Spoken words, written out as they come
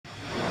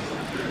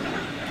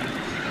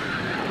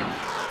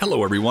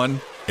Hello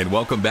everyone, and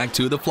welcome back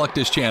to the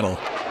Fluctus Channel.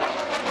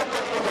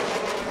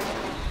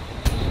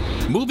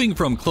 Moving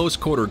from close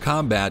quarter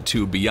combat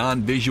to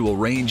beyond visual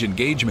range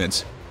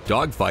engagements,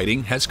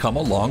 dogfighting has come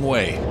a long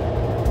way.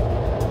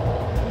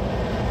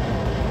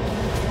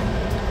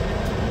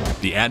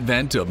 The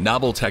advent of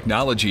novel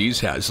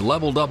technologies has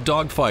leveled up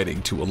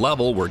dogfighting to a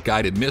level where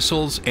guided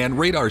missiles and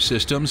radar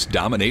systems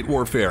dominate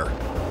warfare.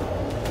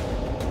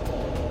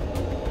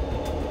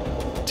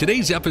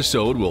 Today's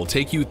episode will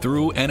take you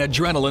through an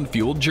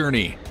adrenaline-fueled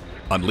journey,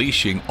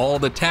 unleashing all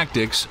the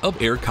tactics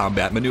of air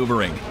combat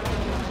maneuvering.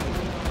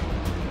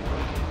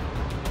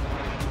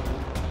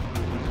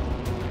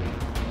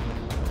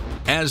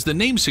 As the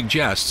name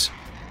suggests,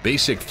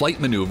 basic flight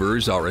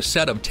maneuvers are a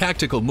set of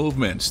tactical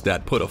movements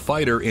that put a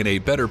fighter in a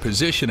better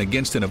position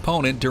against an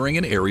opponent during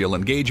an aerial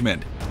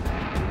engagement.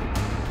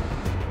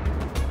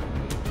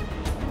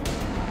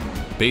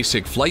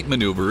 Basic flight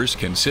maneuvers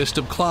consist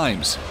of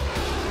climbs,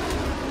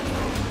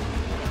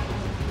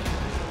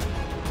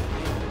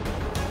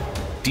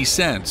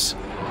 descents,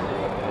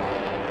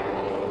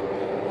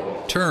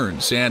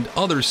 turns, and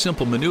other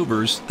simple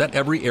maneuvers that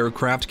every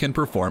aircraft can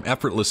perform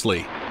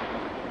effortlessly.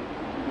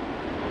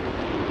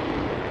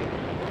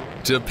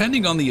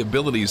 Depending on the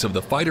abilities of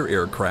the fighter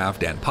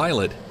aircraft and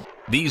pilot,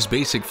 these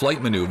basic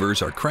flight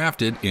maneuvers are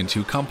crafted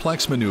into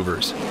complex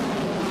maneuvers.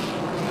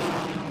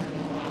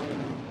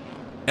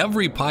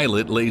 Every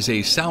pilot lays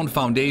a sound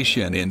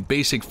foundation in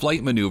basic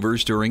flight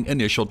maneuvers during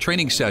initial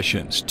training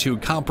sessions to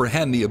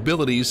comprehend the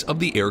abilities of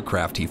the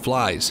aircraft he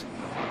flies.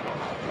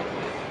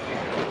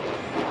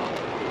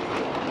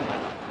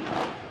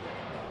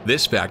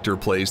 This factor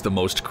plays the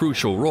most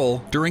crucial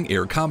role during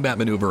air combat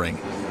maneuvering.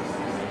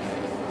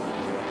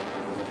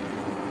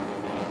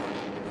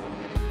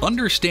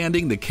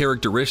 Understanding the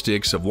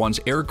characteristics of one's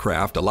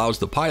aircraft allows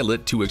the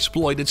pilot to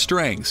exploit its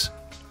strengths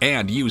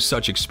and use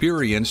such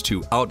experience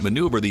to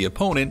outmaneuver the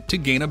opponent to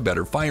gain a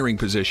better firing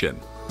position.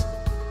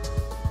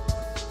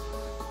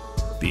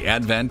 The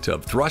advent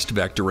of thrust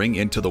vectoring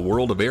into the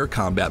world of air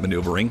combat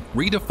maneuvering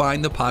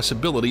redefined the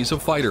possibilities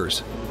of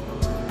fighters.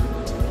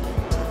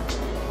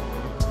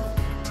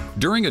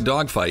 During a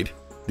dogfight,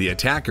 the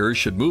attacker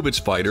should move its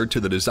fighter to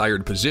the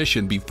desired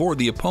position before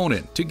the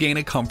opponent to gain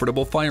a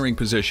comfortable firing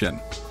position.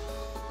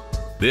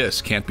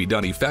 This can't be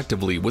done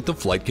effectively with the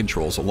flight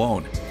controls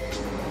alone.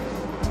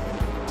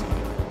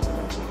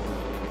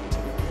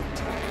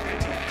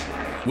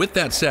 With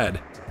that said,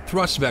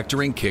 thrust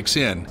vectoring kicks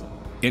in,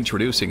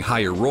 introducing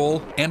higher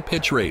roll and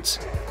pitch rates.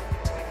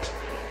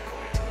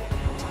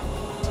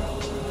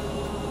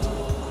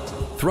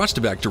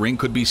 Thrust vectoring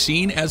could be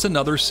seen as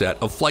another set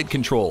of flight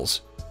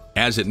controls,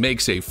 as it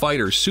makes a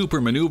fighter super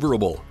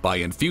maneuverable by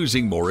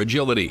infusing more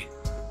agility.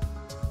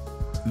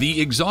 The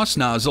exhaust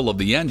nozzle of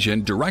the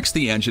engine directs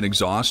the engine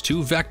exhaust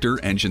to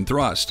vector engine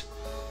thrust.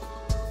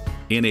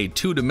 In a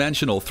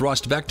two-dimensional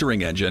thrust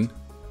vectoring engine,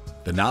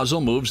 the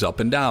nozzle moves up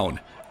and down,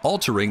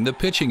 altering the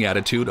pitching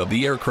attitude of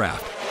the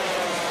aircraft.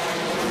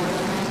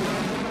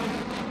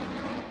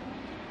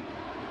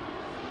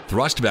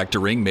 Thrust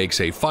vectoring makes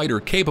a fighter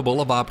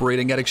capable of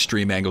operating at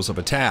extreme angles of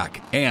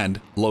attack and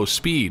low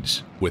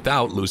speeds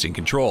without losing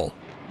control.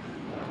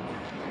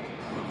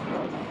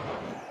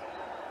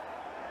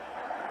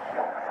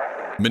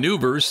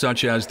 Maneuvers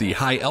such as the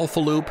high alpha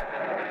loop,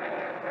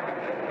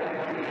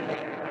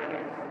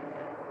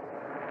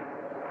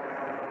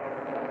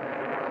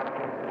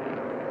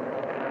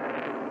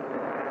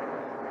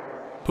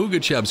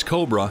 Pugachev's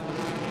Cobra,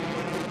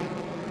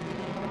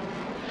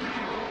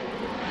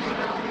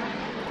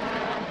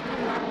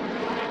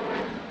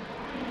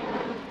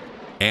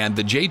 and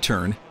the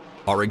J-turn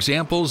are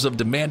examples of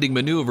demanding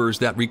maneuvers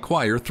that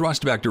require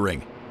thrust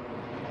vectoring.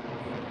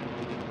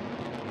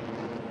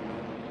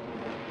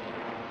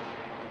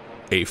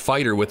 A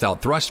fighter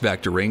without thrust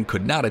vectoring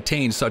could not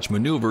attain such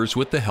maneuvers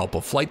with the help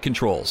of flight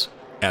controls,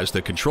 as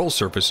the control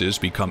surfaces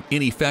become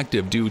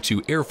ineffective due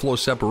to airflow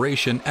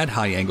separation at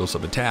high angles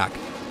of attack.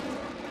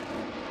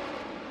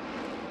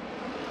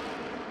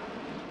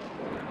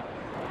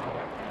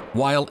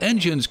 While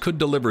engines could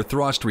deliver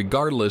thrust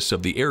regardless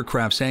of the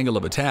aircraft's angle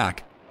of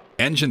attack,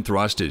 engine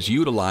thrust is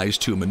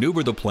utilized to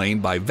maneuver the plane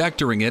by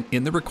vectoring it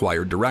in the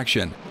required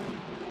direction.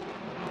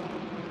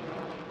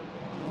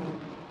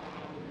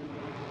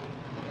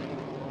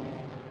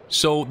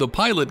 So the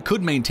pilot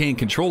could maintain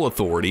control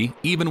authority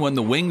even when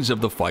the wings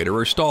of the fighter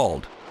are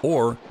stalled,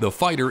 or the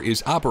fighter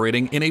is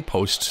operating in a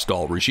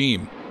post-stall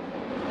regime.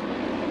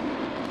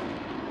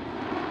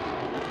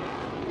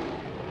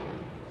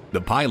 The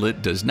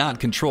pilot does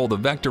not control the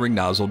vectoring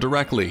nozzle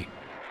directly,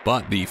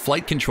 but the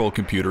flight control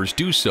computers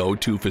do so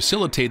to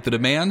facilitate the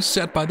demands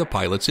set by the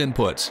pilot's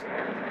inputs.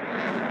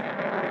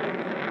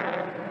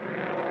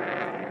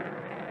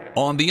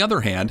 On the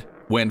other hand,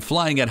 when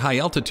flying at high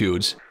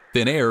altitudes,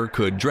 thin air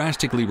could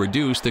drastically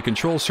reduce the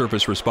control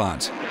surface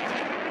response.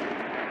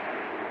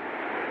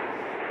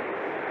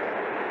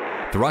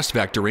 Thrust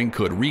vectoring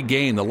could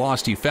regain the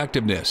lost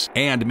effectiveness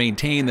and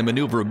maintain the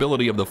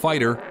maneuverability of the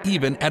fighter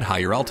even at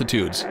higher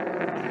altitudes.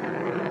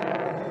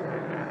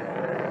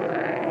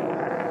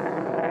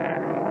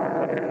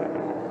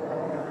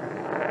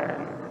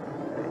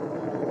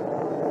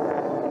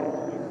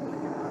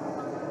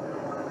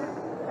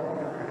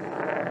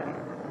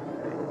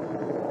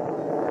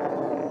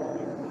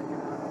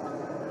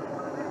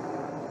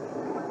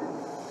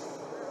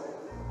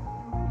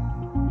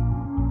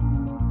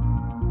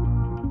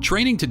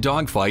 Training to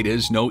dogfight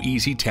is no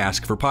easy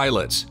task for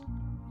pilots,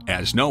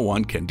 as no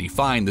one can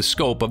define the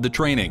scope of the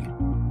training.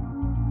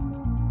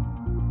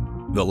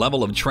 The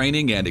level of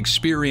training and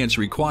experience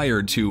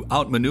required to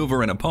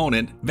outmaneuver an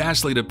opponent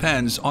vastly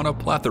depends on a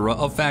plethora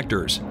of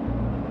factors.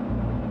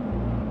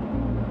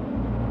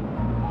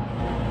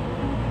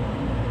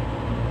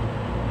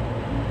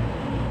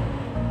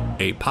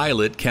 A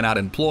pilot cannot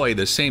employ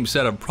the same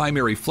set of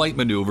primary flight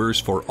maneuvers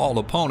for all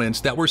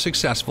opponents that were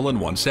successful in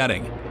one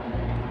setting.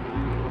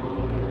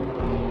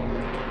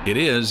 It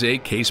is a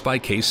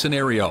case-by-case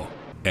scenario,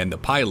 and the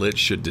pilot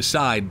should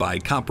decide by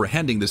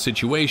comprehending the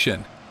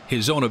situation,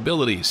 his own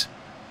abilities,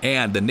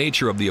 and the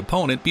nature of the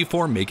opponent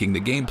before making the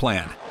game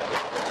plan.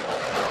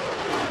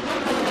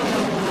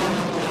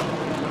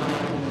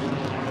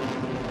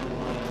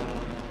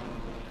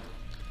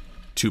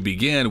 To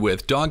begin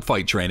with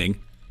dogfight training,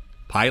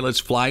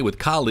 pilots fly with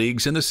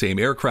colleagues in the same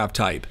aircraft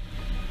type.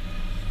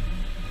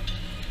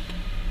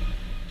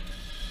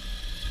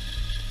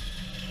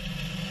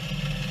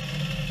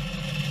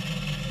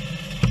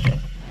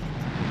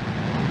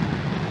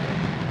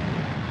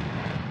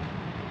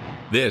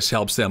 This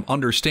helps them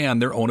understand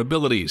their own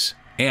abilities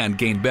and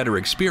gain better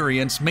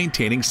experience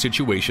maintaining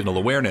situational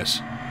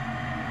awareness.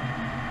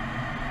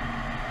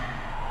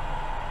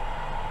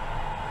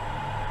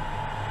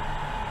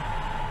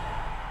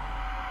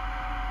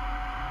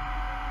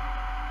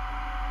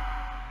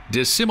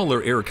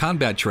 Dissimilar air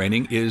combat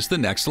training is the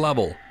next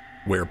level,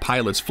 where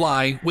pilots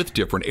fly with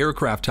different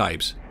aircraft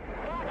types.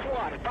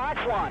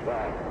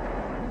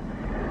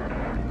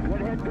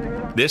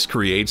 This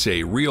creates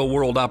a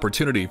real-world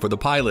opportunity for the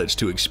pilots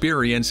to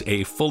experience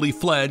a fully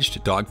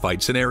fledged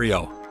dogfight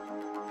scenario.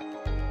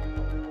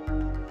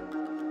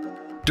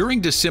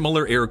 During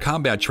dissimilar air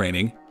combat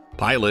training,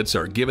 pilots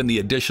are given the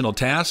additional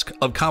task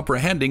of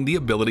comprehending the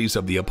abilities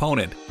of the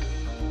opponent.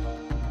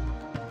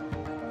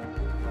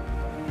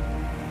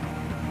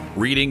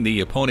 Reading the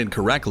opponent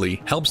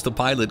correctly helps the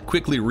pilot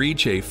quickly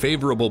reach a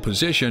favorable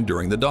position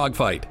during the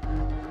dogfight.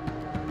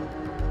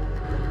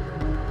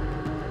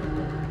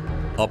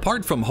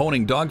 Apart from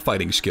honing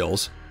dogfighting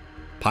skills,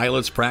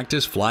 pilots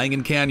practice flying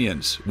in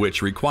canyons,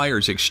 which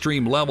requires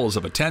extreme levels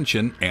of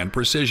attention and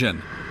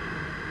precision.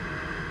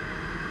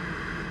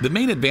 The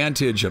main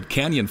advantage of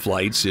canyon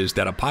flights is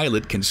that a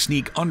pilot can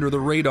sneak under the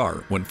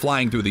radar when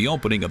flying through the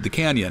opening of the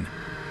canyon.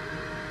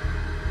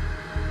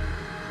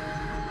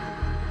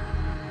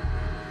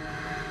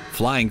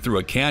 Flying through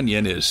a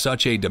canyon is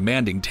such a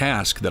demanding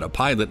task that a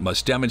pilot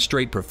must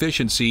demonstrate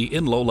proficiency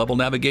in low-level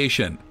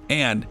navigation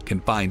and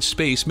confined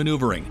space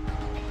maneuvering.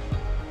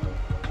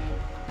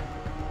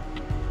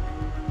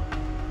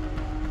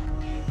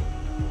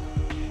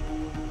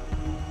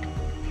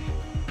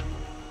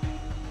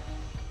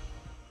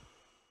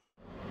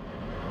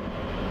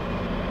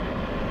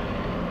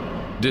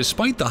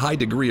 Despite the high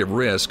degree of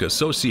risk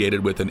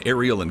associated with an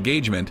aerial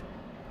engagement,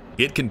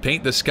 it can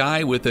paint the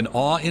sky with an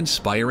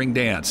awe-inspiring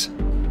dance.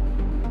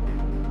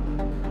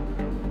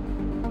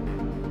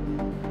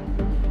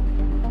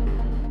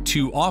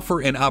 To offer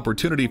an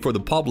opportunity for the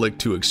public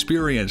to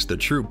experience the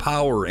true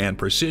power and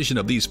precision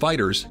of these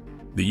fighters,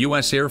 the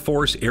U.S. Air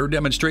Force Air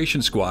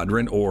Demonstration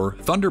Squadron, or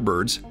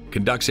Thunderbirds,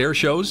 conducts air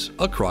shows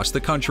across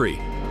the country.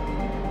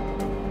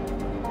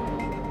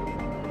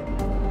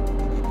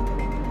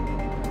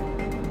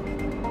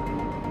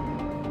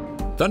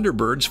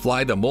 Thunderbirds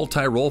fly the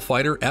multi-role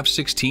fighter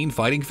F-16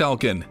 Fighting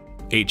Falcon,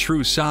 a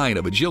true sign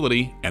of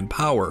agility and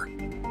power.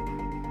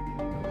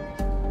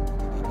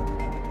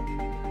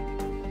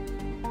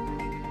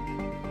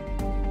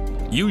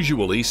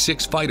 Usually,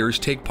 6 fighters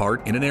take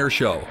part in an air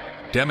show,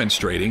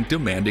 demonstrating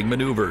demanding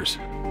maneuvers.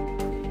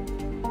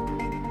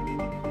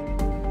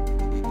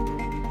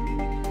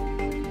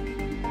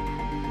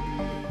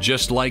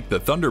 Just like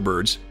the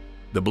Thunderbirds,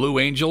 the Blue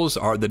Angels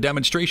are the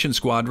demonstration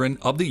squadron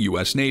of the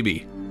U.S.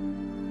 Navy.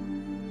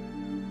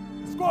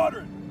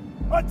 Squadron,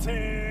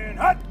 attain,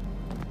 hut!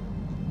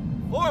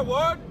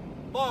 Forward,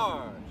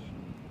 march!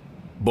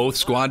 Both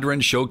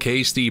squadrons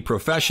showcase the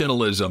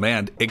professionalism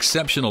and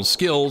exceptional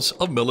skills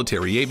of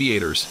military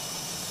aviators.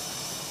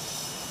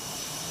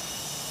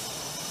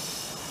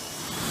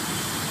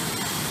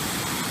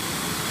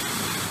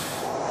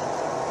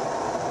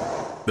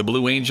 The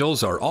Blue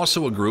Angels are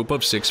also a group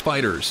of 6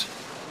 fighters,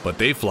 but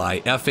they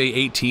fly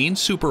FA-18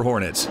 Super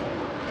Hornets.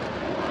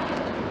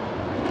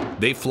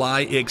 They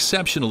fly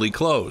exceptionally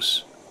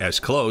close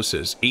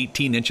as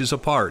 18 inches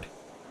apart,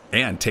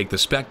 and take the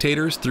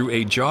spectators through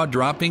a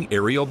jaw-dropping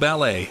aerial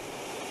ballet.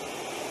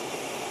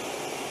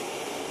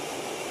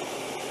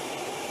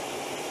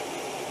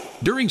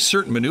 During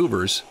certain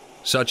maneuvers,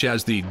 such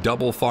as the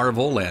double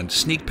farvel and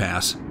sneak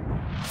pass,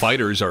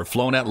 fighters are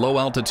flown at low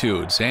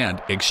altitudes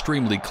and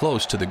extremely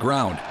close to the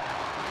ground.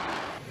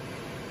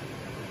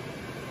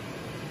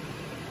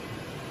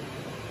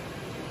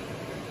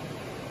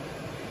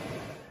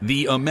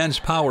 The immense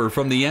power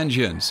from the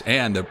engines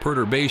and the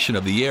perturbation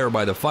of the air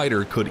by the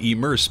fighter could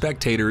immerse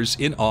spectators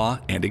in awe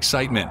and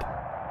excitement.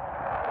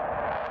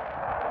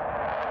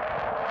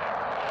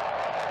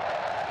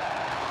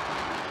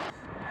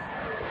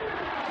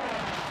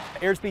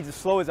 airspeeds as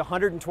slow as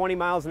 120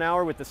 miles an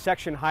hour with the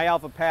section high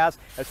alpha pass,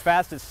 as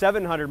fast as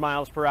 700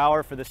 miles per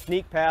hour for the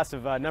sneak pass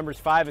of numbers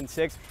 5 and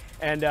 6.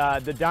 And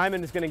the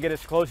Diamond is going to get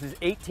as close as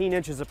 18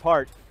 inches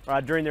apart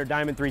during their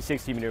Diamond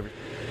 360 maneuver.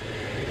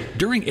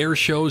 During air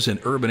shows in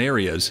urban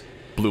areas,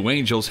 Blue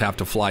Angels have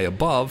to fly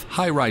above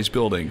high-rise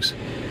buildings.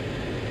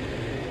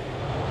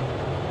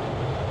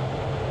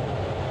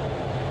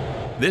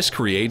 This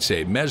creates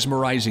a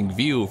mesmerizing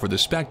view for the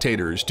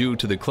spectators due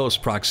to the close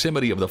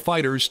proximity of the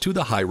fighters to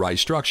the high-rise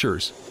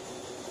structures.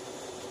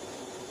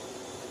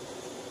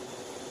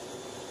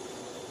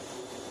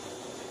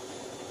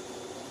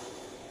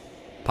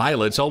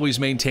 Pilots always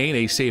maintain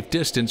a safe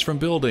distance from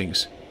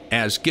buildings,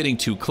 as getting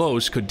too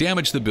close could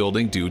damage the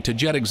building due to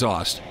jet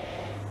exhaust.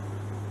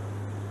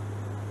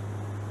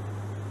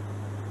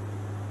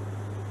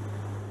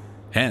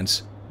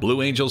 Hence,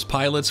 Blue Angels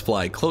pilots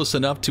fly close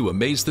enough to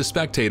amaze the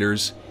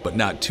spectators, but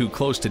not too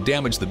close to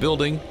damage the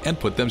building and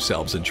put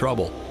themselves in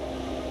trouble.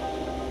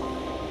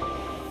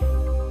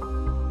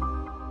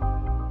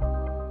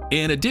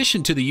 In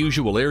addition to the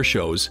usual air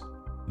shows,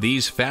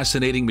 these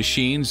fascinating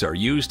machines are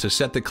used to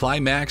set the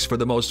climax for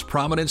the most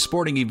prominent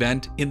sporting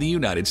event in the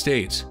United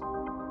States.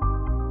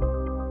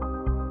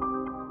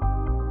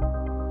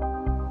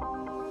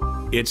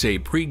 It's a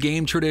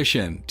pre-game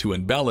tradition to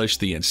embellish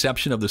the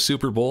inception of the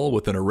Super Bowl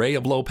with an array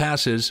of low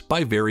passes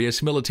by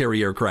various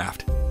military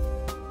aircraft.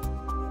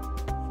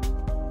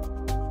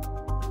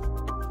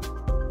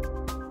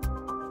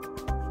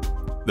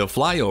 The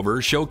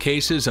flyover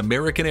showcases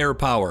American air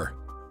power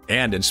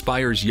and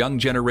inspires young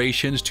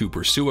generations to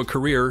pursue a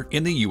career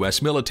in the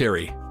U.S.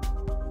 military.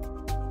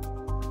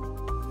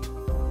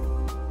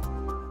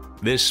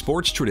 This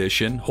sports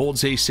tradition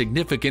holds a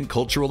significant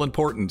cultural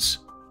importance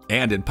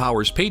and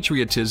empowers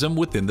patriotism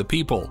within the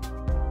people.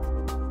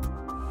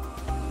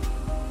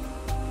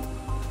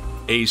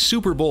 A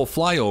Super Bowl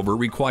flyover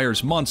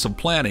requires months of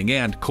planning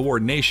and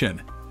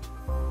coordination.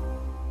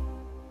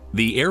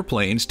 The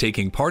airplanes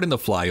taking part in the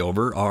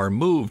flyover are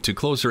moved to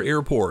closer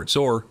airports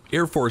or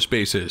Air Force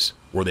bases,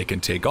 where they can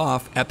take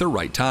off at the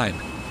right time.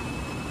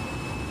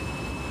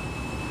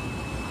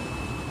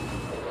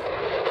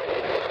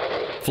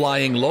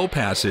 Flying low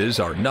passes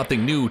are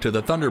nothing new to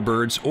the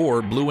Thunderbirds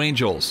or Blue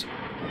Angels.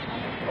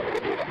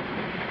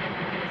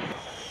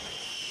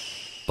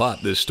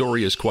 But this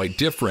story is quite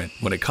different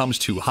when it comes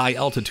to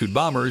high-altitude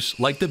bombers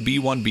like the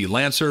B-1B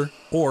Lancer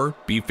or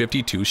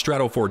B-52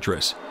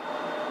 Stratofortress.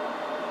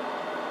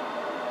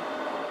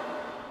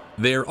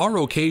 There are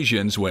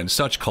occasions when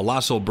such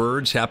colossal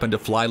birds happen to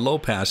fly low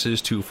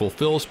passes to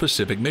fulfill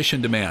specific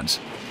mission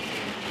demands.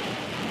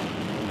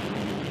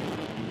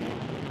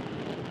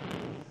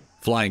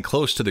 Flying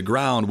close to the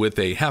ground with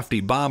a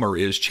hefty bomber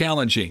is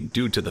challenging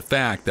due to the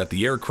fact that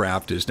the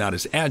aircraft is not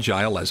as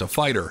agile as a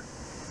fighter.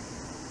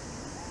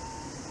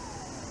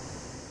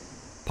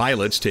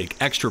 Pilots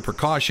take extra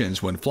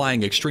precautions when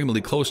flying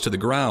extremely close to the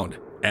ground,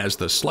 as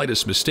the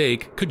slightest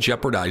mistake could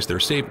jeopardize their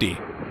safety.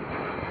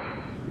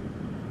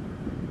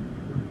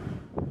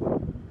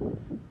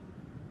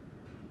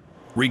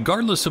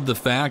 Regardless of the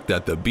fact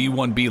that the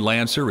B-1B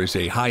Lancer is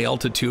a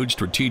high-altitude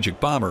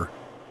strategic bomber,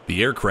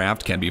 the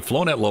aircraft can be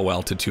flown at low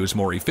altitudes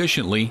more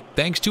efficiently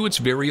thanks to its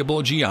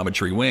variable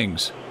geometry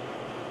wings.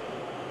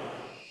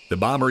 The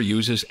bomber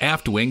uses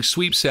aft wing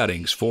sweep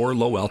settings for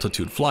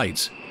low-altitude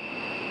flights.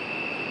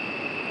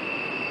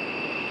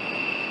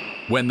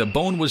 When the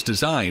Bone was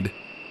designed,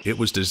 it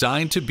was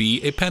designed to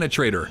be a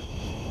penetrator.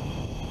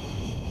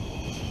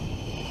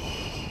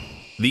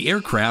 The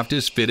aircraft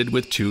is fitted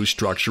with two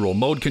structural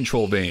mode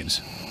control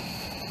vanes,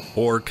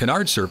 or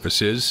canard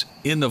surfaces,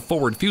 in the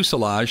forward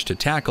fuselage to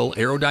tackle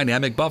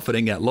aerodynamic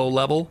buffeting at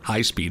low-level,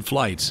 high-speed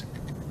flights.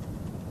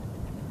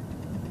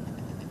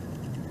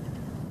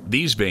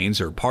 These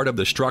vanes are part of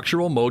the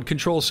structural mode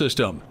control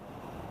system,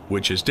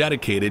 which is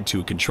dedicated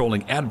to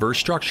controlling adverse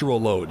structural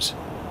loads.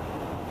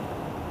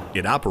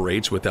 It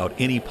operates without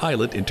any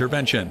pilot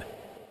intervention.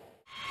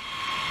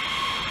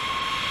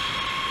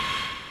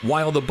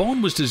 While the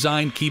Bone was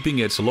designed keeping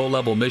its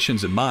low-level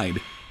missions in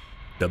mind,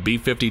 the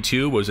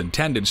B-52 was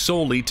intended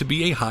solely to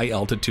be a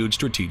high-altitude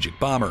strategic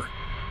bomber.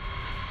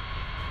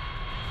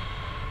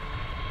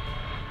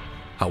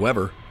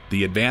 However,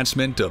 the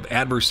advancement of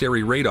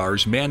adversary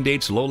radars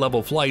mandates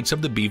low-level flights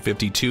of the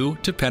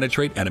B-52 to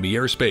penetrate enemy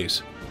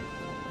airspace.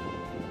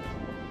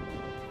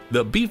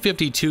 The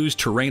B-52's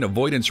terrain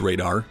avoidance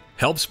radar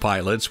helps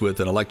pilots with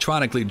an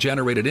electronically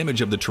generated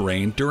image of the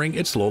terrain during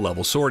its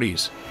low-level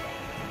sorties.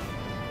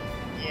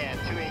 Yeah,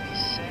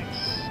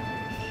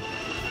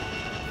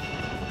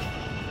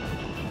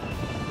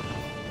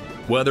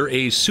 286. Whether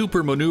a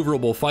super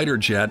maneuverable fighter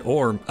jet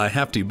or a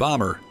hefty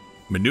bomber,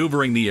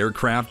 maneuvering the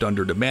aircraft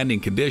under demanding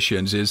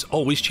conditions is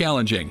always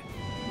challenging.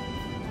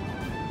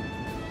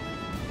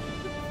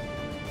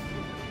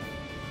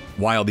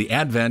 While the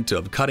advent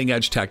of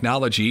cutting-edge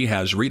technology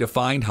has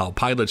redefined how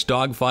pilots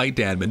dogfight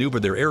and maneuver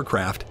their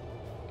aircraft,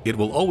 it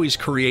will always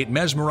create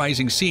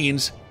mesmerizing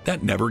scenes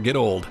that never get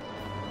old.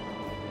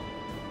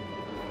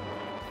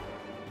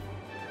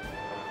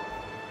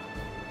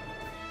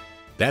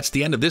 That's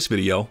the end of this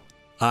video.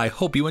 I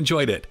hope you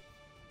enjoyed it.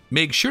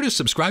 Make sure to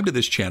subscribe to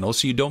this channel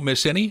so you don't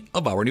miss any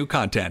of our new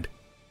content.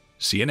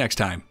 See you next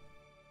time.